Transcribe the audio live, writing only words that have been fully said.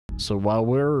So while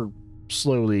we're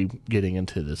slowly getting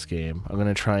into this game, I'm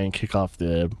gonna try and kick off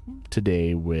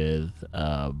today with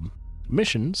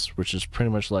missions, which is pretty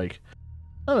much like,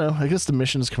 I don't know, I guess the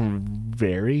missions can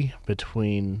vary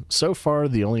between, so far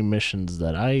the only missions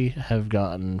that I have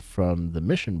gotten from the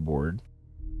mission board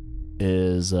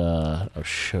is, I'll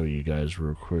show you guys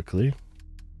real quickly.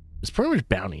 It's pretty much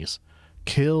bounties.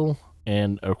 Kill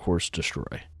and, of course,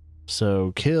 destroy.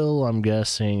 So kill, I'm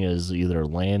guessing, is either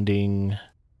landing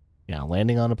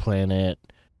on a planet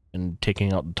and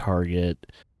taking out the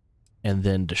target, and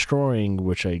then destroying,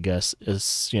 which I guess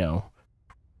is, you know,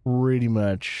 pretty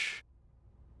much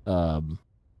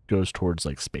goes towards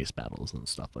like space battles and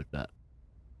stuff like that.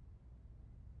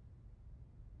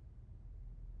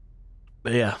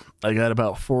 But yeah, I got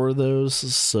about 4 of those,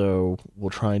 so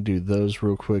we'll try and do those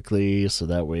real quickly, so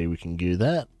that way we can do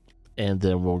that. And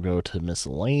then we'll go to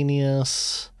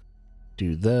miscellaneous,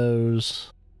 do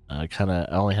those. I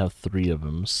only have 3 of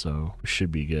them, so it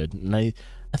should be good. And I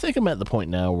think I'm at the point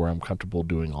now where I'm comfortable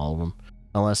doing all of them,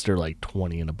 unless they're like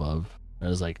 20 and above. I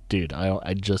was like, dude,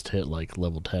 I just hit like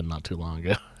level 10 not too long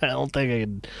ago. I don't think I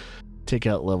can take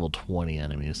out level 20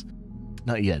 enemies.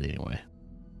 Not yet, anyway.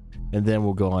 And then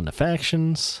we'll go on to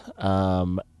factions,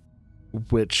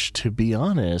 which, to be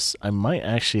honest, I might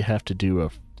actually have to do a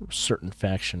certain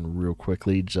faction real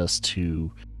quickly just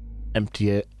to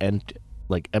empty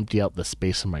out the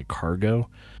space in my cargo,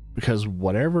 because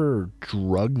whatever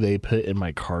drug they put in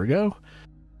my cargo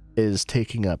is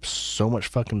taking up so much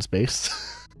fucking space.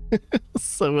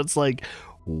 So it's like,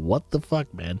 what the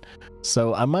fuck, man?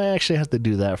 So I might actually have to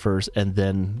do that first, and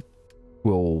then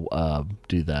we'll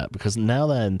do that, because now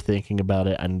that I'm thinking about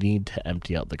it, I need to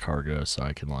empty out the cargo so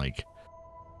I can like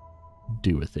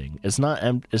do a thing. It's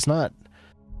not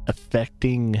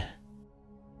affecting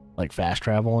like fast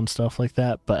travel and stuff like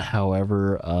that, but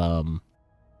however,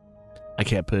 I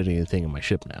can't put anything in my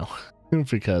ship now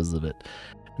because of it.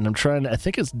 And I'm trying to, I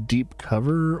think it's deep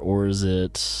cover, or is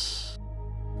it,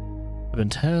 I've been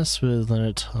tasked with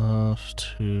Leonard Tough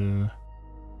to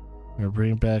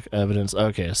bring back evidence.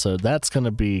 Okay, so that's going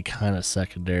to be kind of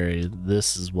secondary.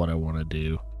 This is what I want to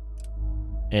do.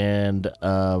 And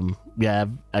yeah,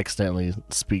 I've accidentally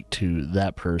speak to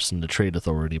that person, the trade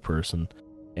authority person,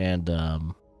 and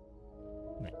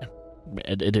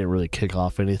it didn't really kick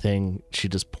off anything. She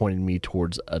just pointed me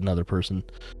towards another person.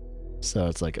 So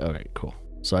it's like, all right, cool.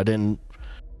 So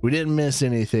we didn't miss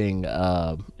anything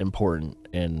important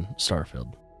in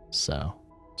Starfield. So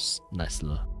nice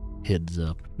little heads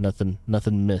up.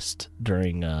 Nothing missed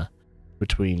during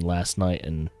between last night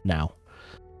and now.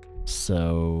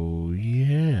 So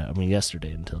yeah, I mean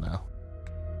yesterday until now.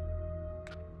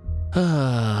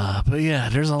 But yeah,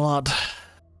 there's a lot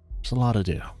to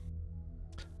do.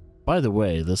 By the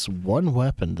way, this one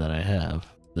weapon that I have,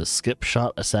 the skip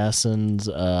shot assassins,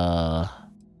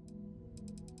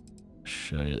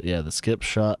 show you, yeah, the skip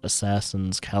shot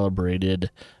assassins calibrated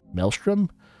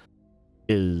maelstrom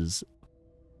is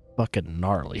fucking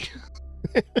gnarly.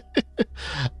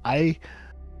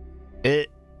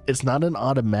 It's not an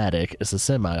automatic, it's a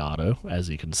semi-auto, as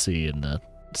you can see in the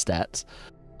stats.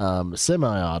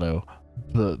 Semi-auto,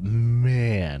 but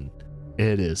man,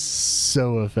 it is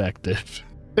so effective.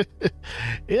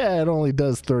 Yeah, it only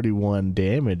does 31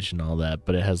 damage and all that,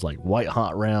 but it has like white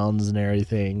hot rounds and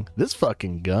everything. This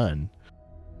fucking gun,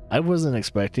 I wasn't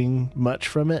expecting much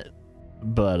from it,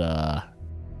 but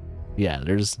yeah,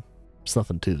 there's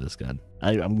something to this gun.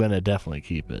 I'm gonna definitely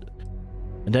keep it.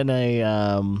 And then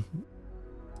I'm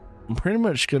pretty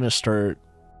much gonna start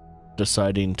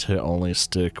deciding to only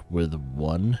stick with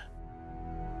one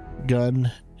gun,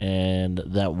 and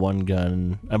that one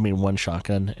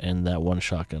shotgun, and that one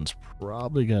shotgun's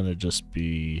probably gonna just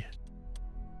be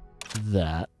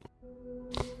that.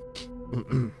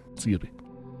 Excuse me.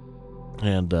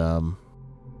 And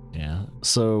yeah,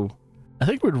 so I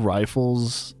think with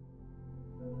rifles,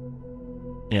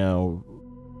 you know,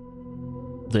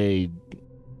 they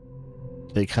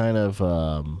kind of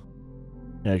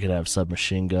you know, could have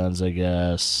submachine guns, I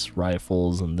guess,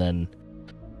 rifles, and then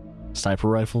sniper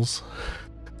rifles.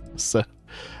 So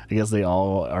I guess they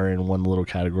all are in one little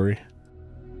category.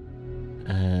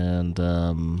 And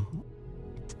I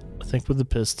think with the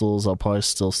pistols, I'll probably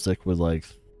still stick with like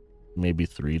maybe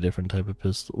 3 different type of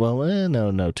pistols. Well,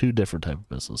 no, 2 different type of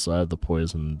pistols. So I have the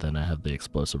poison, then I have the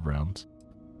explosive rounds,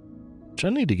 which I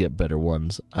need to get better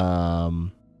ones.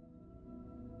 While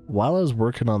I was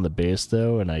working on the base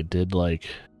though, and I did like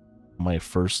my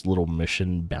first little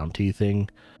mission bounty thing,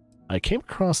 I came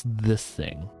across this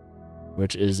thing,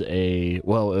 which is it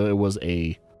was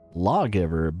a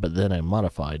lawgiver, but then I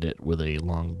modified it with a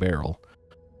long barrel.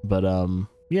 But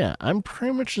yeah, I'm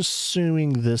pretty much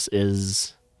assuming this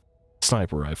is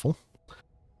sniper rifle,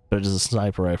 but it is a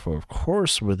sniper rifle, of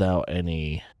course, without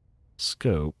any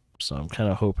scope. So I'm kind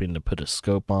of hoping to put a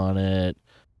scope on it,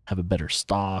 have a better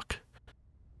stock.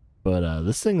 But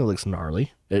this thing looks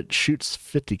gnarly. It shoots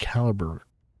 50 caliber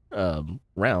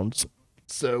rounds,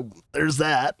 so there's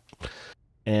that.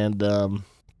 And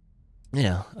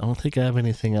yeah, I don't think I have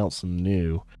anything else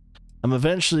new. I'm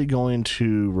eventually going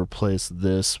to replace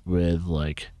this with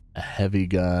like a heavy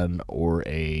gun or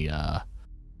a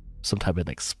some type of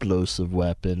explosive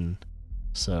weapon.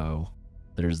 So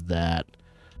there's that.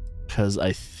 Because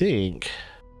I think,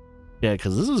 yeah,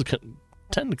 because this is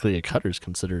technically a cutter's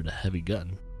considered a heavy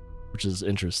gun, which is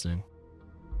interesting.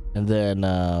 And then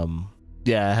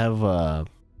yeah, I have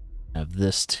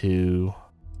this too,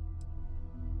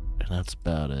 and that's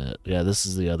about it. Yeah, this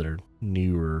is the other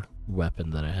newer weapon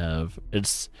that I have.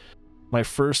 It's my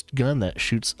first gun that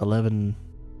shoots 11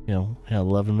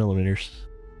 millimeters,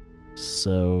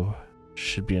 so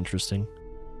should be interesting.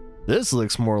 This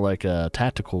looks more like a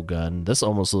tactical gun. This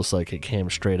almost looks like it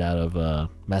came straight out of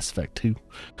Mass Effect 2.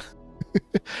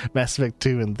 Mass Effect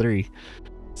 2 and 3.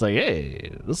 It's like,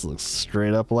 hey, this looks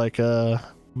straight up like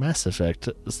a Mass Effect.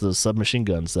 It's the submachine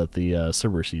guns that the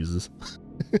Cerberus uses.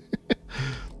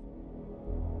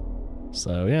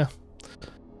 So yeah.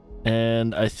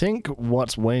 And I think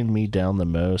what's weighing me down the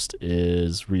most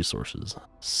is resources.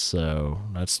 So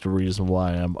that's the reason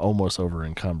why I'm almost over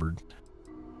encumbered.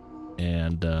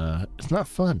 And it's not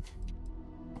fun.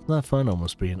 It's not fun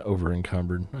almost being over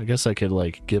encumbered. I guess I could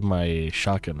like give my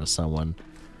shotgun to someone.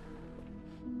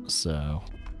 So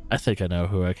I think I know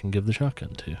who I can give the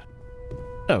shotgun to.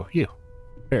 Oh, you.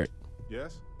 Barrett.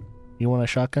 Yes? You want a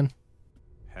shotgun?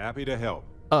 Happy to help.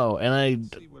 Oh, and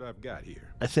Let's see what I've got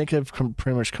here. I think I've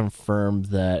pretty much confirmed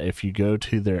that if you go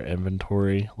to their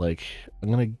inventory, like,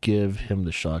 I'm going to give him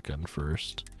the shotgun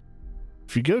first.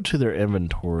 If you go to their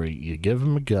inventory, you give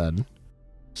him a gun.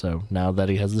 So now that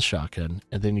he has the shotgun,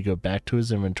 and then you go back to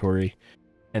his inventory,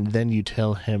 and then you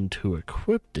tell him to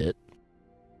equip it.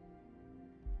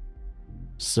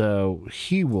 So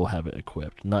he will have it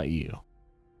equipped, not you.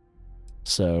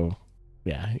 So,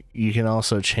 yeah, you can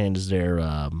also change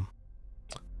their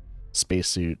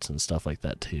spacesuits and stuff like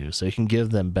that too. So you can give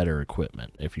them better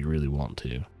equipment if you really want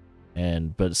to.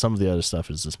 But some of the other stuff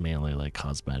is just mainly like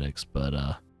cosmetics. But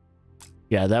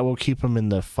yeah, that will keep them in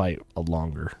the fight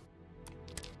longer.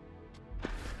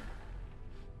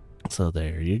 So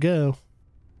there you go.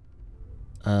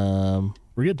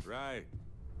 We're good. Right.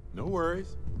 No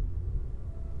worries.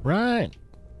 Right.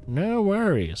 No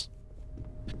worries.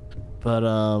 But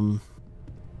I'm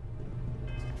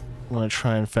gonna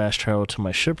try and fast travel to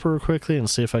my ship real quickly and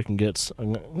see if I can get.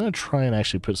 I'm gonna try and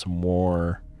actually put some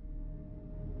more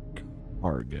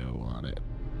cargo on it.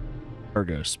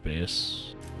 Cargo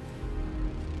space.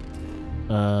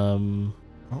 I don't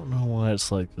know why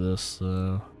it's like this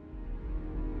though.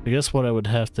 I guess what I would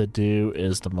have to do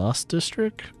is the Moss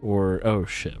District or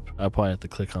ship. I'll probably have to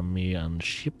click on me on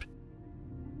ship.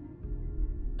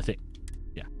 I think,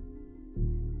 yeah.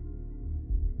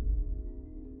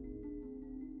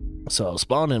 So I'll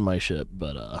spawn in my ship,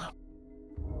 but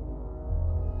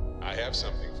I have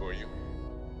something for you.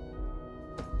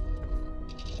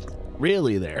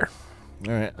 Really there.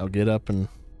 Alright, I'll get up and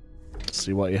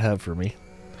see what you have for me.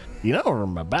 You know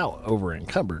I'm about over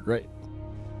encumbered, right?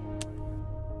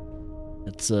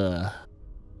 It's a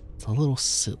little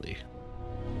silly.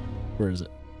 Where is it?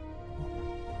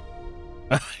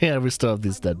 Yeah, we still have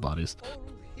these dead bodies.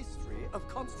 History of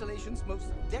Constellation's most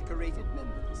decorated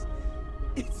members.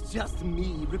 It's just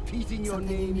me repeating your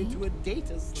name into a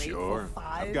data slate Sure. for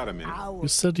 5 I've got a minute. hours. You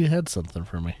said you had something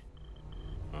for me.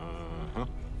 Uh-huh.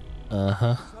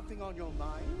 Uh-huh. Something on your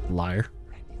mind? Liar.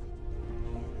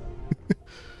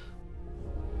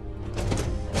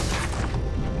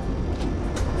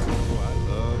 Oh, I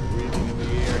love breathing in the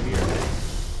air here.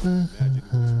 Imagine it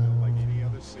would smell like any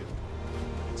other city.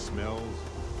 It smells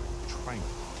tranquil.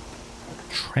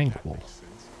 Tranquil. Makes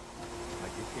sense.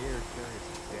 Like the air carries a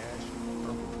dash of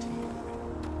purple tea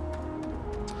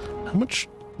with it. How much?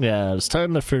 Yeah, it's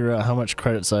time to figure out how much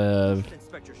credits I have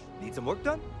Inspector, need some work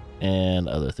done? and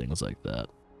other things like that.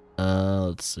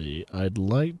 Let's see. I'd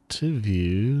like to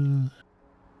view.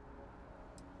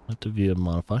 And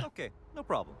modify. Okay, no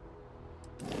problem.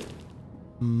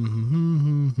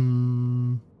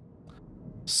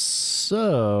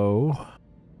 So,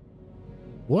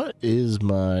 what is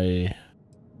my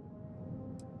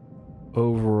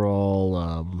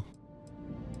overall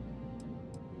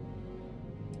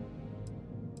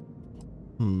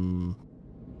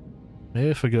maybe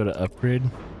if I go to upgrade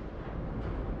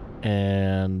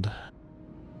and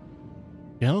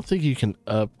Yeah, I don't think you can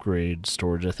upgrade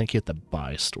storage. I think you have to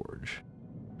buy storage.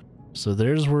 So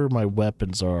there's where my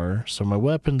weapons are. So my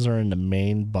weapons are in the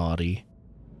main body.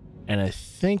 And I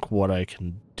think what I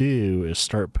can do is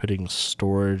start putting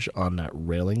storage on that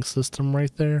railing system right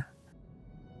there.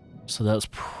 So that's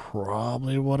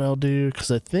probably what I'll do, because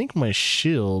I think my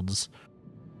shields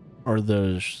are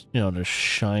those, you know, the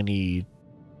shiny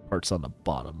parts on the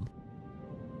bottom.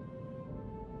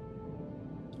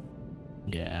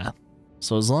 Yeah.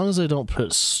 So as long as I don't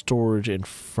put storage in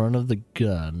front of the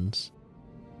guns,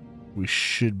 we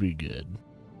should be good.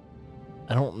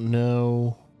 I don't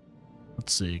know.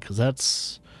 Let's see, because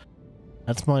that's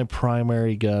my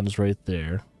primary guns right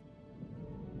there.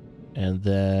 And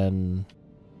then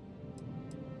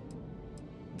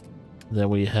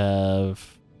we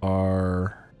have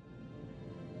our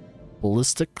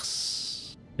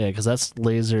ballistics. Yeah, because that's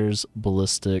lasers,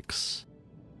 ballistics.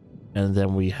 And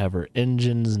then we have our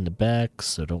engines in the back,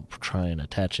 so don't try and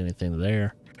attach anything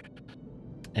there.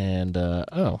 And,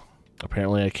 oh,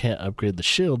 apparently I can't upgrade the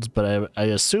shields, but I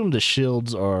assume the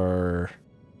shields are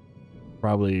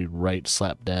probably right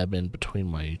slap dab in between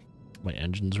my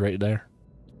engines right there.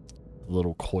 The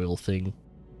little coil thing.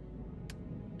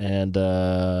 And,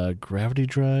 gravity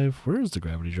drive. Where is the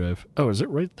gravity drive? Oh, is it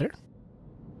right there?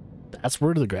 That's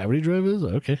where the gravity drive is?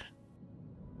 Okay.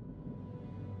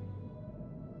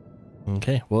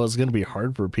 Okay, well, it's gonna be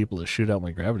hard for people to shoot out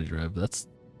my gravity drive. That's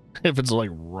if it's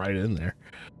like right in there.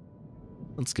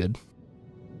 That's good.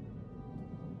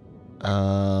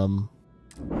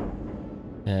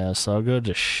 Yeah, so I'll go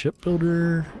to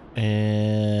shipbuilder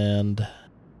and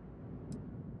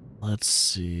let's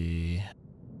see.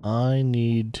 I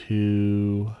need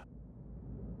to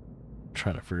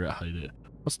try to figure out how to do it.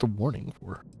 What's the warning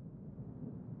for?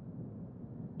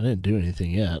 I didn't do anything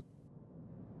yet.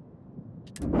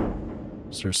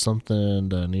 Is there something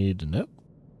that I need to know?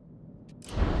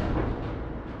 I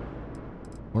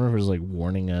wonder if there's like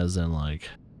warning as in like,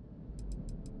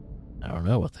 I don't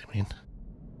know what they mean.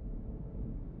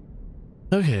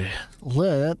 Okay,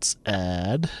 let's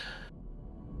add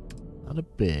not a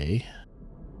bay.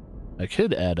 I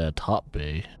could add a top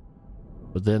bay,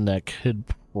 but then that could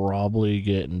probably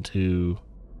get into,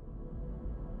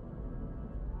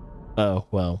 oh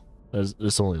well,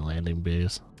 there's only landing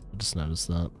bays. I just noticed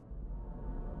that.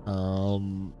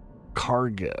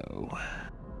 Cargo.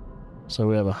 So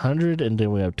we have 100 and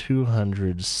then we have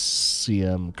 200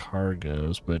 CM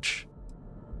cargoes, which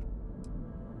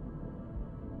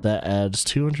that adds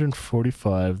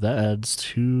 245. That adds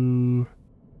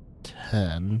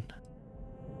 210.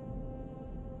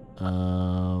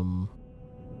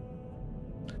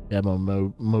 Yeah,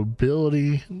 my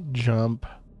mobility jump,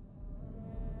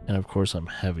 and of course I'm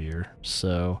heavier,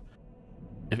 so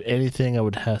if anything, I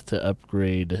would have to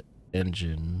upgrade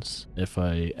engines if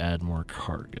I add more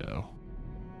cargo.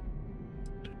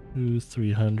 2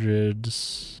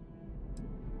 300s,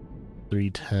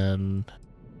 310,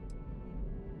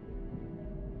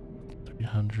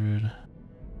 300.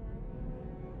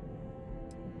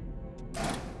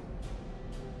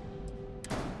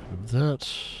 Move that.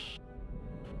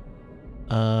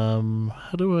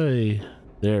 How do I?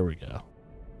 There we go.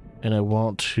 And I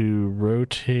want to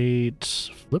rotate,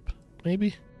 flip,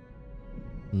 maybe?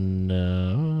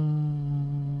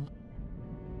 No.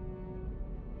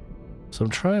 So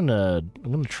I'm gonna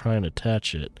try and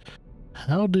attach it.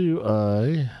 How do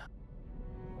I,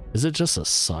 is it just a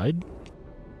side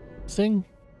thing?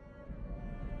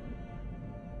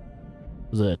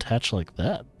 Does it attach like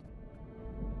that?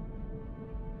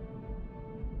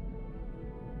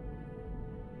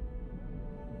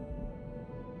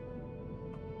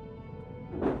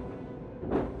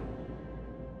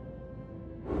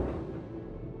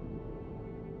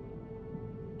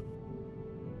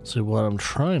 So what I'm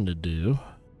trying to do,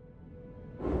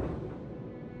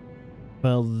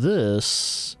 well,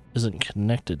 this isn't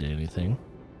connected to anything.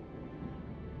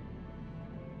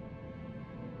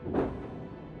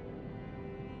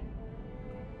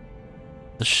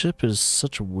 The ship is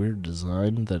such a weird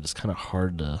design that it's kind of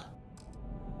hard to...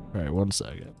 Alright, 1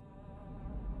 second.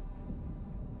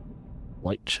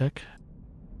 Flight check?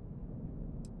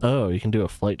 Oh, you can do a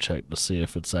flight check to see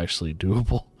if it's actually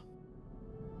doable.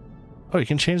 Oh, you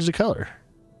can change the color.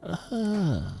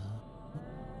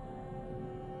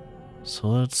 So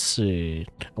let's see.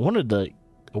 I wanted to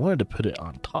put it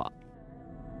on top,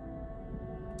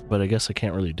 but I guess I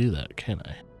can't really do that, can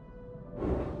I?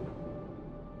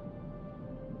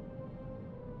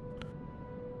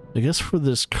 I guess for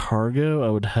this cargo, I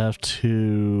would have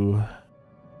to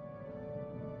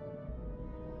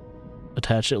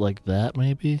attach it like that,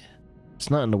 maybe? It's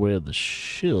not in the way of the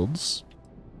shields.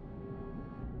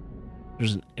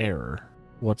 There's an error.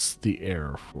 What's the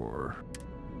error for?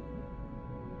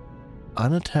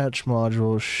 Unattached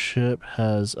module, ship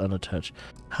has unattached.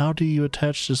 How do you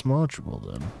attach this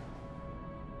module then?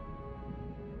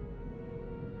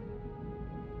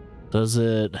 Does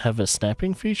it have a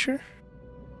snapping feature?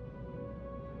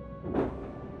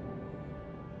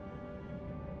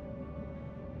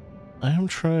 I am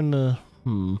trying to,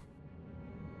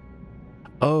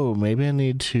 Oh, maybe I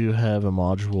need to have a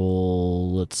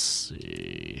module, let's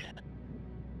see.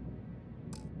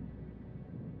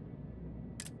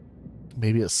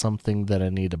 Maybe it's something that I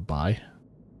need to buy.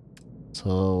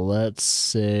 So let's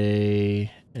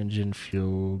say engine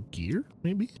fuel gear,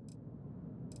 maybe?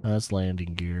 That's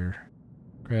landing gear.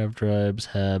 Grav drives,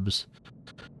 habs,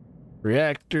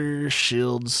 reactors,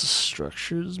 shields,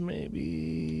 structures,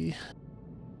 maybe.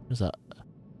 What is that?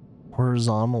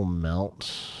 Horizontal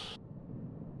mount.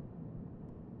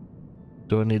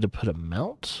 Do I need to put a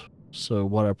mount? So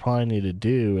what I probably need to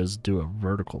do is do a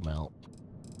vertical mount.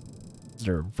 Is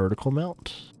there a vertical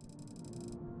mount?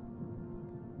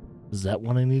 Is that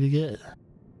what I need to get?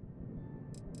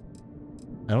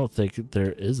 I don't think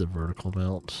there is a vertical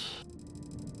mount.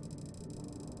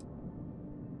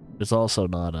 It's also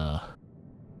not a...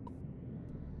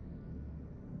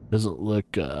 Doesn't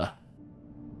look,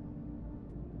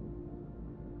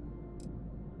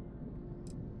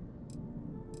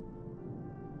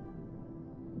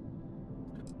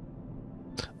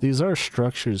 These are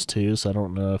structures too, so I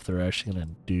don't know if they're actually gonna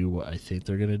do what I think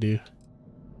they're gonna do.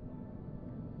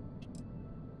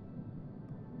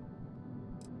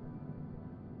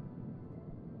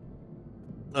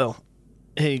 Oh,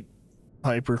 hey,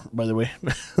 Piper, by the way.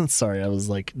 Sorry, I was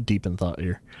like deep in thought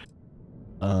here.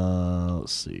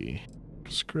 Let's see.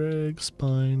 Scrag,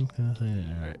 spine, kind of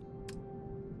thing. Alright.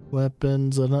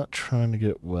 Weapons, I'm not trying to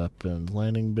get weapons.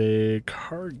 Landing bay,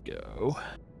 cargo.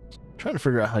 I'm trying to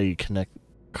figure out how you connect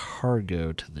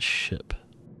cargo to the ship.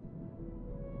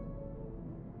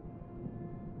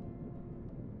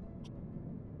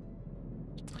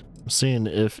 I'm seeing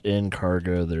if in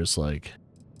cargo there's like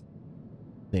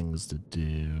things to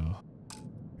do.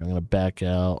 I'm gonna back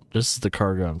out. This is the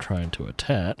cargo I'm trying to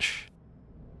attach.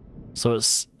 So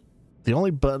it's the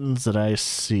only buttons that I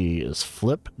see is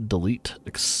flip, delete,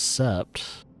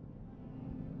 accept.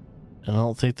 And I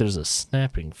don't think there's a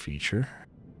snapping feature.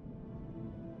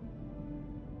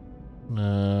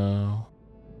 No.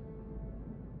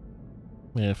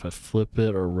 Yeah, if I flip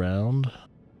it around.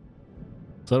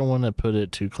 So I don't want to put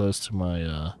it too close to my,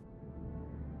 I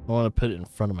want to put it in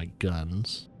front of my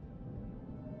guns.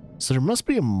 So there must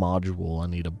be a module I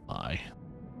need to buy.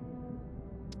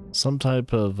 Some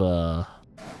type of, I'll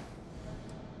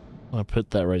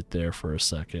put that right there for a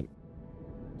second.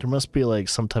 There must be like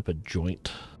some type of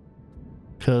joint.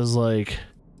 Cause like,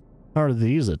 how are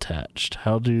these attached?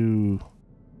 How do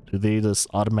they just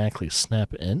automatically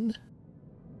snap in?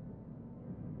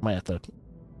 Might have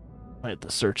to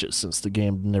search it since the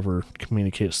game never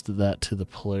communicates to that to the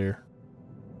player.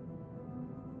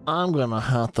 I'm gonna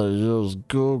have to use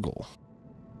Google.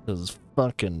 Cause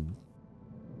fucking,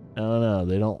 I don't know,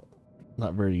 they don't,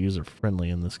 not very user friendly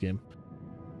in this game.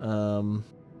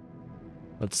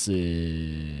 Let's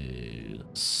see.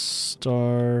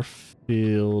 Starfield.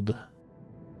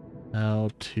 How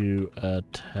to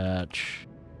attach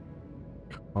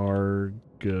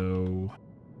cargo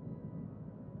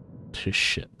to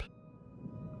ship.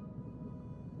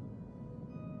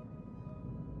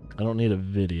 I don't need a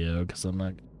video because I'm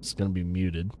not, it's gonna be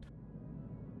muted.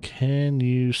 Can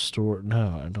you store,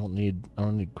 no, I don't need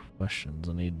questions,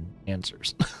 I need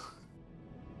answers.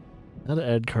 How to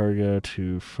add cargo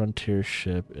to frontier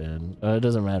ship and it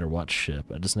doesn't matter what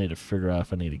ship. I just need to figure out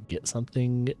if I need to get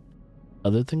something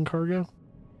other than cargo.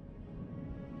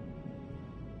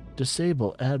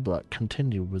 Disable ad block.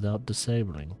 Continue without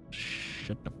disabling.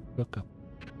 Shut the fuck up.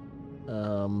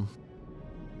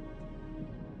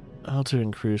 How to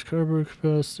increase cargo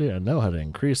capacity. I know how to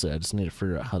increase it. I just need to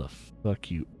figure out how the fuck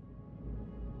you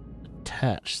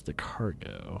attach the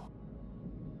cargo.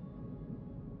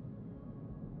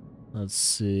 Let's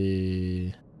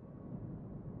see.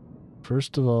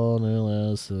 First of all, no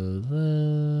allows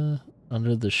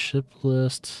under the ship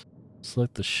list,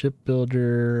 select the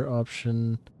shipbuilder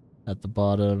option at the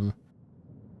bottom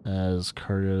as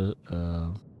cargo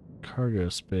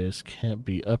space can't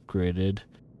be upgraded.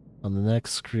 On the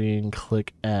next screen,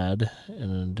 click add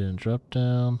and then drop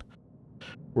down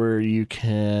where you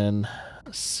can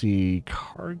see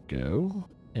cargo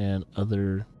and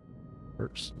other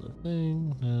parts of the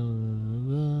thing.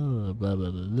 Blah, blah,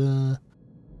 blah, blah.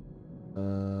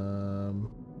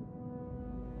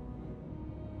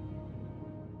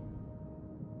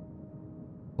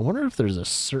 I wonder if there's a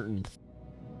certain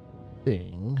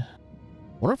thing. I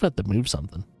wonder if I have to move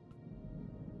something.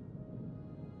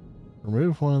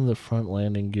 Remove one of the front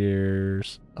landing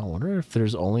gears. I wonder if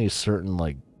there's only a certain,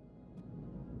 like...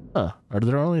 Are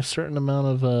there only a certain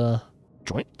amount of,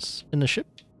 joints in the ship?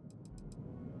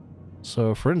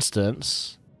 So, for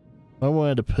instance, if I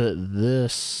wanted to put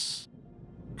this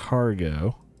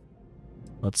cargo...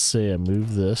 Let's say I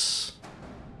move this.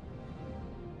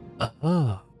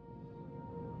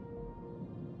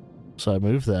 So I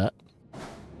move that.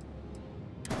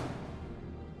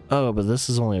 Oh, but this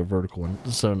is only a vertical one.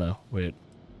 So no, wait.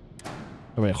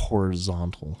 I mean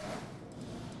horizontal.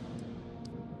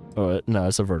 Oh, no,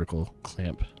 it's a vertical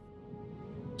clamp.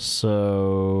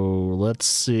 So let's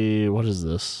see. What is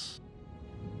this?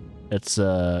 It's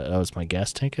oh, it's my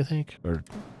gas tank, I think, or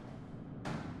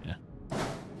yeah.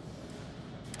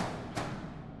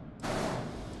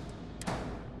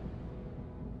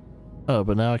 Oh,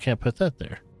 but now I can't put that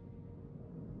there.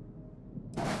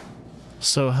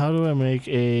 So how do I make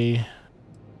a...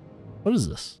 What is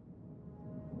this?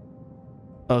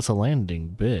 Oh, it's a landing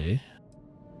bay.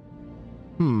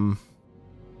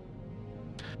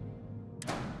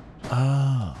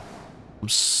 Ah, I'm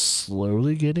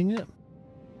slowly getting it.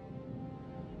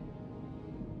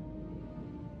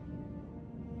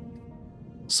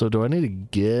 So do I need to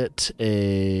get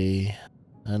a...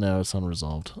 I know it's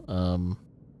unresolved. Do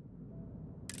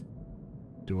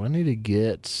I need to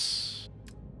get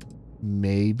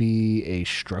maybe a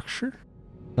structure?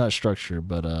 Not structure,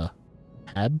 but a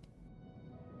hab?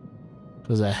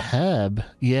 Because a hab,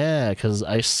 yeah, because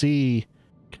I see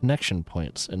connection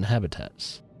points and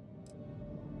habitats.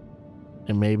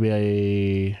 And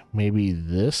maybe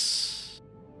this?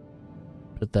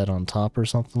 Put that on top or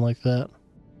something like that.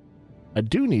 I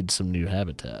do need some new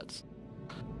habitats.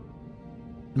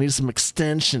 I need some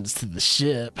extensions to the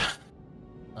ship.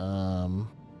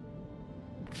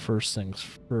 First things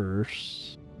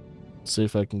first. See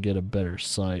if I can get a better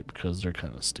site because they're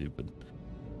kind of stupid.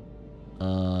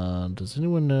 Does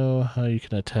anyone know how you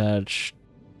can attach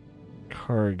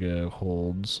cargo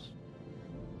holds?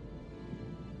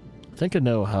 I think I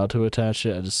know how to attach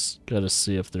it. I just gotta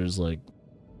see if there's like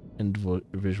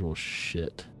individual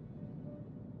shit.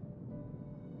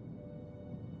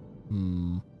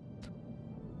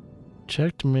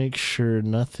 Check to make sure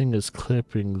nothing is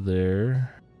clipping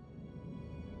there.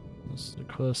 This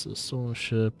request is stolen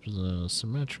ship is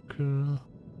symmetrical.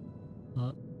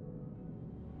 Not.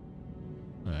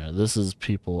 Alright, this is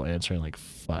people answering like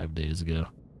 5 days ago.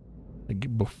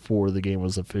 Like before the game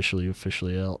was officially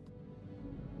out.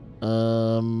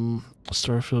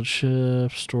 Starfield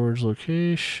ship, storage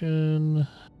location,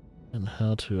 and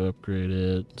how to upgrade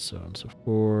it, so on and so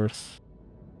forth.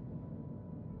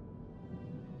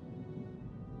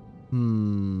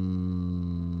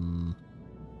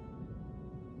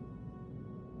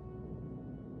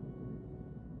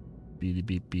 Beep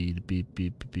beep beep beep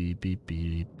beep beep beep beep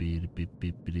beep beep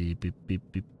beep beep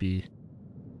beep beep beep.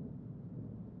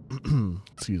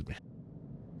 Excuse me.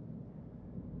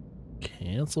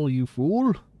 Cancel, you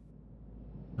fool.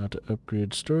 How to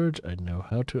upgrade storage. I know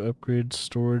how to upgrade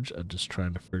storage. I'm just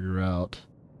trying to figure out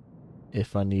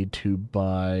if I need to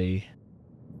buy.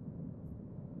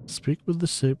 Speak with the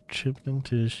ship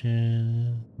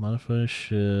technician. Modify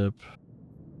ship.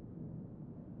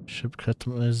 Ship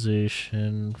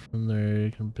customization. From there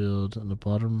you can build in the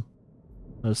bottom.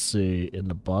 Let's see. In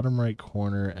the bottom right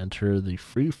corner, enter the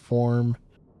freeform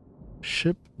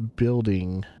ship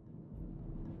building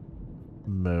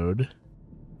mode,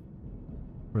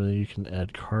 where you can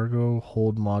add cargo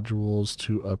hold modules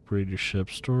to upgrade your ship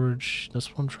storage. That's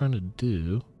what I'm trying to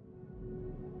do.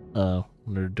 When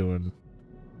they're doing,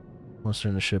 once they're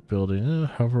in the shipbuilding,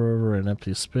 hover over an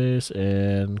empty space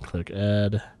and click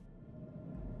add,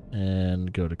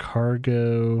 and go to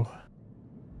cargo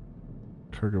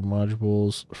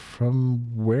modules.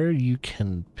 From where you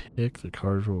can pick the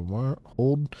cargo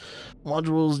hold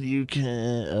modules, you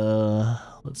can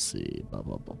let's see, blah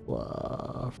blah blah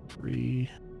blah, free.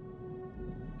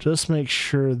 Just make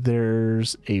sure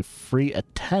there's a free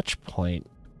attach point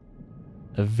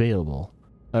available.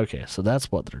 Okay, so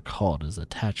that's what they're called, is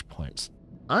attach points.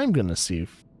 I'm gonna see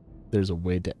if there's a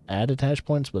way to add attach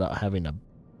points without having to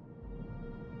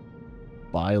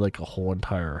buy like a whole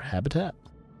entire habitat.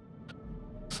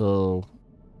 So,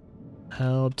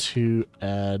 how to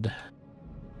add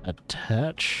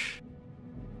attach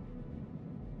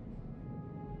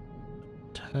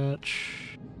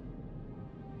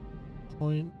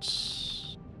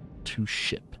points to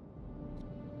ship.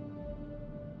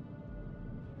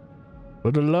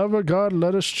 For the love of God,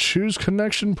 let us choose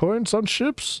connection points on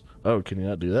ships. Oh, can you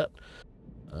not do that?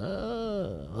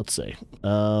 Let's see.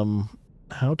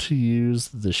 How to use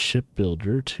the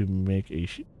shipbuilder to make a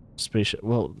spaceship.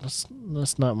 Well,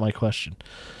 that's not my question.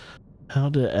 How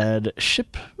to add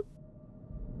ship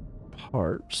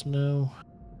parts? No.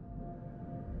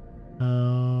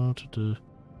 How to do...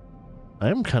 I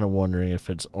am kind of wondering if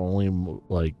it's only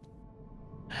like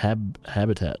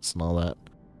habitats and all that.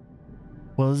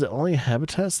 Well, is it only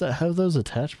habitats that have those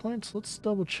attach points? Let's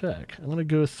double check. I'm gonna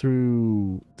go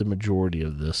through the majority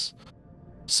of this.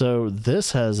 So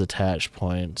this has attach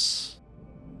points,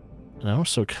 and I'm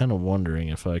also kind of wondering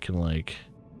if I can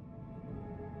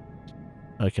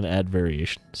add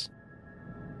variations.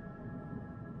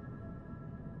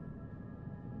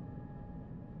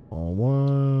 All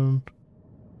one.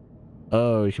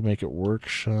 Oh, you can make it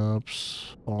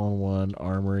workshops, all-in-one,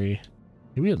 armory.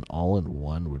 Maybe an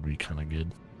all-in-one would be kind of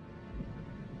good.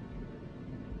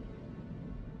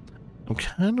 I'm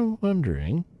kind of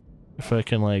wondering if I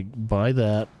can, like, buy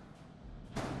that.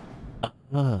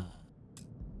 Oh,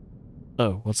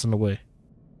 what's in the way?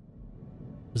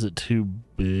 Is it too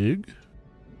big?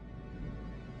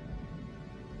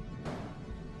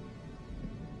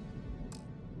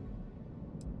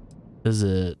 Is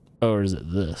it... Oh, or is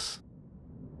it this?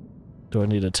 Do I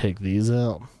need to take these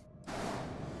out?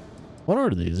 What are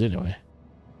these anyway?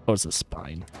 Oh, it's a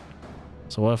spine.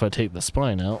 So what if I take the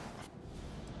spine out?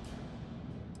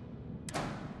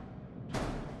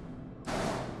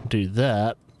 Do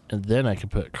that, and then I can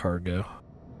put cargo.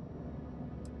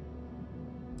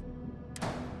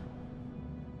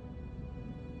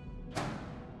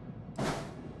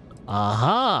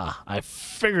 Aha! I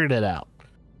figured it out.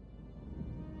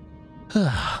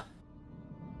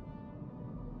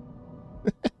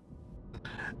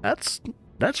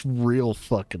 That's real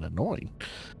fucking annoying,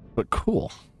 but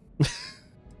cool.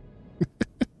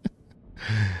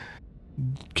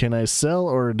 Can I sell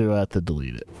or do I have to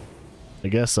delete it? I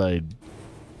guess I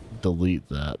delete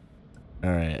that. All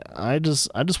right, I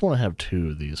just want to have 2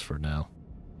 of these for now.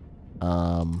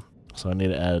 So I need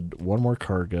to add 1 more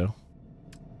cargo,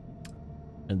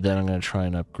 and then I'm gonna try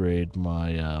and upgrade my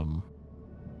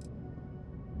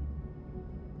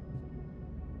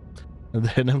and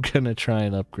then I'm gonna try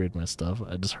and upgrade my stuff.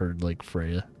 I just heard like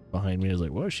Freya behind me. I was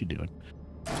like, what is she doing?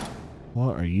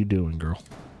 What are you doing, girl?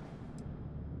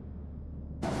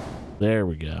 There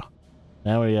we go.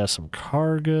 Now we have some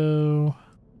cargo.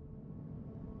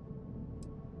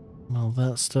 And all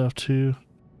that stuff too.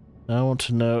 I want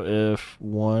to know if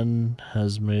one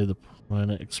has made the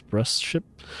Planet Express ship.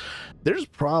 There's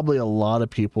probably a lot of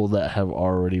people that have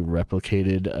already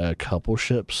replicated a couple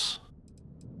ships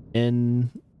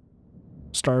in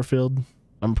Starfield.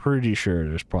 I'm pretty sure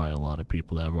there's probably a lot of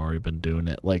people that have already been doing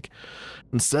it. Like,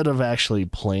 instead of actually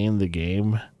playing the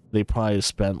game, they probably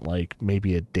spent like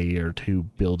maybe a day or 2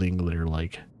 building their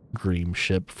like dream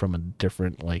ship from a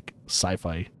different like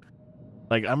sci-fi.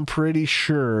 Like, I'm pretty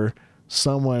sure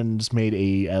someone's made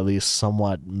a at least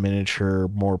somewhat miniature,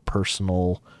 more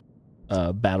personal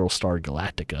Battlestar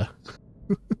Galactica.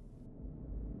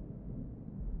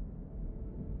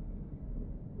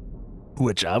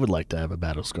 Which I would like to have a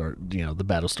Battlestar, you know, the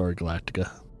Battlestar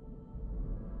Galactica.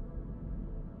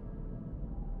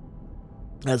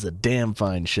 That's a damn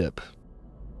fine ship.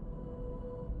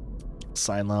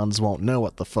 Cylons won't know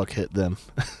what the fuck hit them.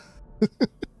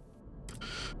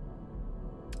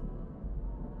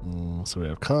 So we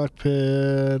have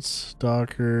cockpits,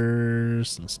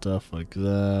 dockers, and stuff like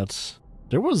that.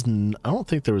 There was, I don't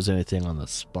think there was anything on the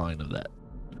spine of that.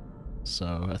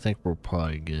 So I think we're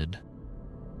probably good.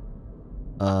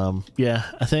 Yeah,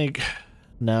 I think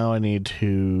now I need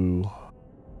to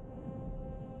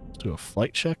do a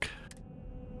flight check.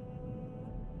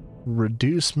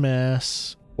 Reduce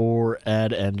mass or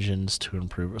add engines to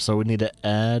improve. So we need to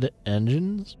add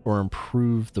engines or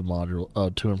improve the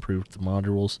module to improve the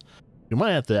modules. We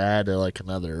might have to add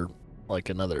another, I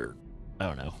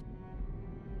don't know.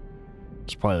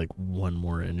 It's probably like 1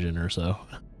 more engine or so.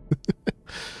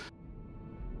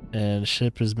 And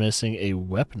ship is missing a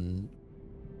weapon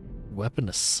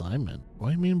assignment. What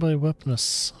do you mean by weapon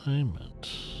assignment?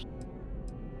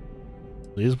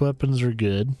 These weapons are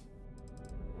good.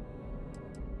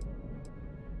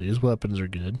 These weapons are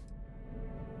good.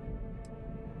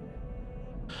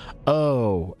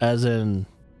 Oh, as in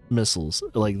missiles.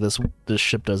 Like this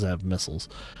ship doesn't have missiles.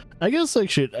 I guess I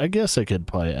could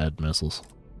probably add missiles.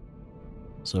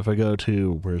 So if I go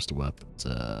to, where's the weapons?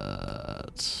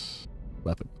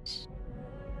 Weapons.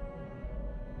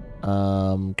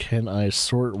 Can I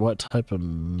sort what type of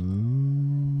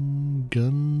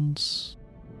guns?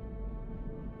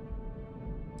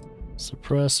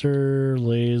 Suppressor,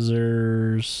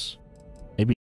 lasers.